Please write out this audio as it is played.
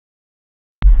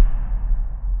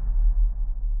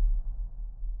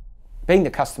Being the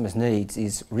customer's needs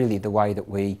is really the way that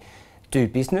we do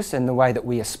business and the way that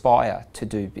we aspire to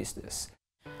do business.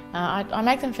 I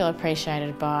make them feel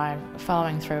appreciated by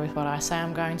following through with what I say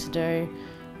I'm going to do,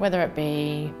 whether it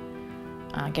be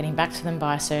getting back to them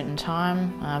by a certain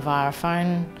time via a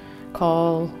phone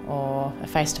call or a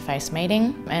face-to-face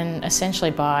meeting, and essentially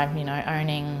by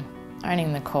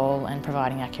owning the call and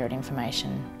providing accurate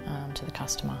information to the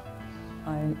customer.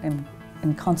 I am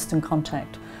in constant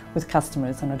contact with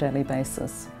customers on a daily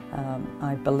basis.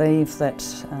 I believe that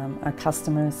our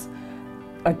customers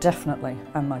are definitely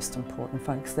our most important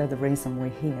folks. They're the reason we're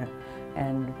here,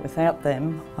 and without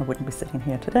them I wouldn't be sitting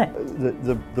here today.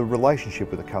 The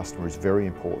relationship with the customer is very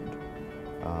important.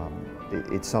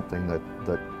 It's something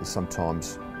that is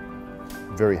sometimes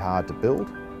very hard to build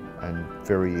and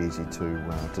very easy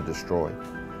to destroy.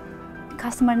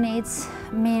 Customer needs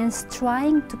means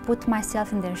trying to put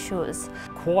myself in their shoes.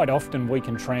 Quite often we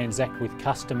can transact with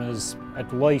customers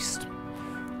at least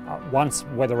once,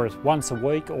 whether it's once a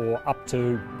week or up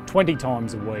to 20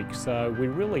 times a week. So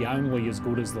we're really only as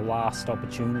good as the last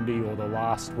opportunity or the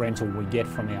last rental we get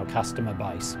from our customer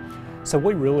base. So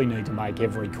we really need to make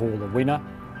every call a winner.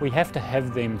 We have to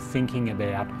have them thinking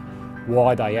about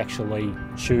why they actually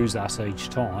choose us each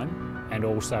time, and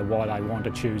also why they want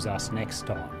to choose us next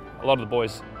time. A lot of the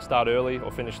boys start early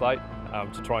or finish late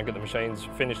to try and get the machines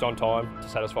finished on time to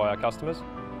satisfy our customers.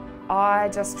 I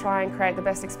just try and create the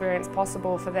best experience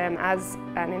possible for them as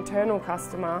an internal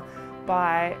customer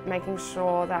by making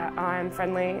sure that I'm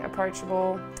friendly,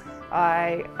 approachable.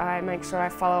 I make sure I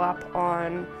follow up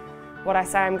on what I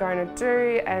say I'm going to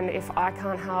do, and if I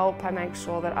can't help, I make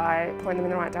sure that I point them in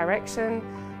the right direction.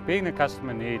 Being the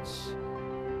customer needs,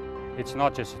 it's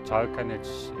not just a token,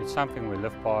 it's something we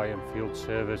live by in field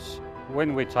service.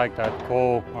 When we take that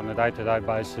call on a day-to-day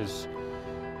basis,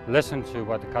 listen to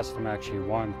what the customer actually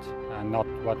wants and not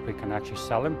what we can actually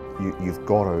sell them. You've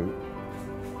got to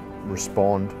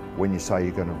respond when you say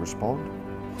you're going to respond.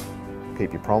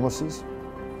 Keep your promises.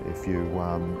 If you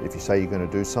say you're going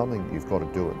to do something, you've got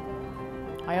to do it.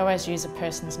 I always use a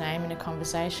person's name in a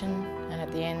conversation, and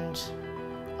at the end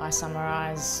I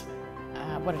summarise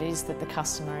what it is that the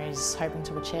customer is hoping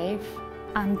to achieve.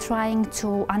 I'm trying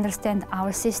to understand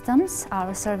our systems,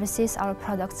 our services, our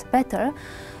products better,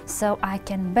 so I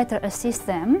can better assist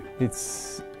them.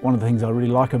 It's one of the things I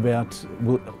really like about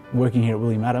working here at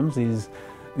William Adams is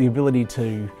the ability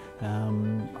to,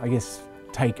 I guess,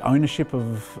 take ownership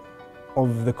of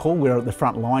the call. We're at the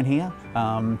front line here.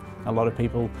 A lot of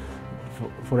people,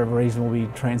 for whatever reason, will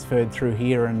be transferred through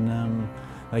here, and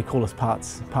they call us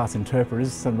parts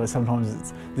interpreters.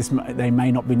 Sometimes they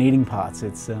may not be needing parts.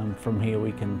 It's from here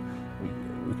we can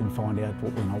find out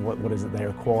what is it they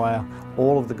require.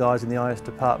 All of the guys in the IS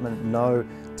department know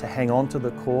to hang on to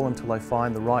the call until they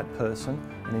find the right person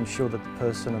and ensure that the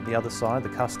person at the other side, the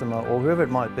customer or whoever it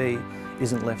might be,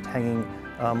 isn't left hanging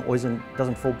or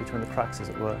doesn't fall between the cracks, as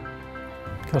it were.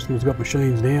 Customers got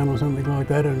machines down or something like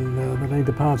that, and they need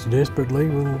the parts desperately.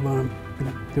 We'll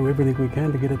do everything we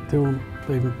can to get it to them,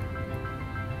 even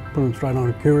put them straight on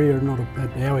a courier, not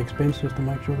at our expense, just to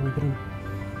make sure that we get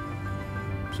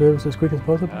them serviced as quick as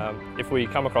possible. If we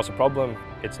come across a problem,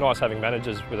 it's nice having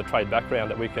managers with a trade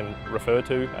background that we can refer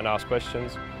to and ask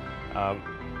questions.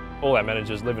 All our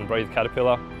managers live and breathe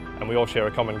Caterpillar, and we all share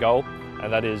a common goal,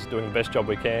 and that is doing the best job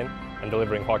we can and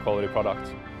delivering high quality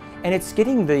products. And it's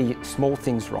getting the small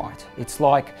things right. It's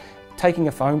like taking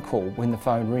a phone call when the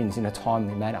phone rings in a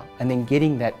timely manner, and then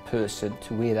getting that person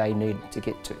to where they need to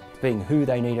get to. Being who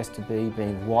they need us to be,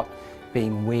 being what,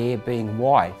 being where, being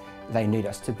why they need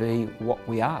us to be what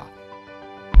we are.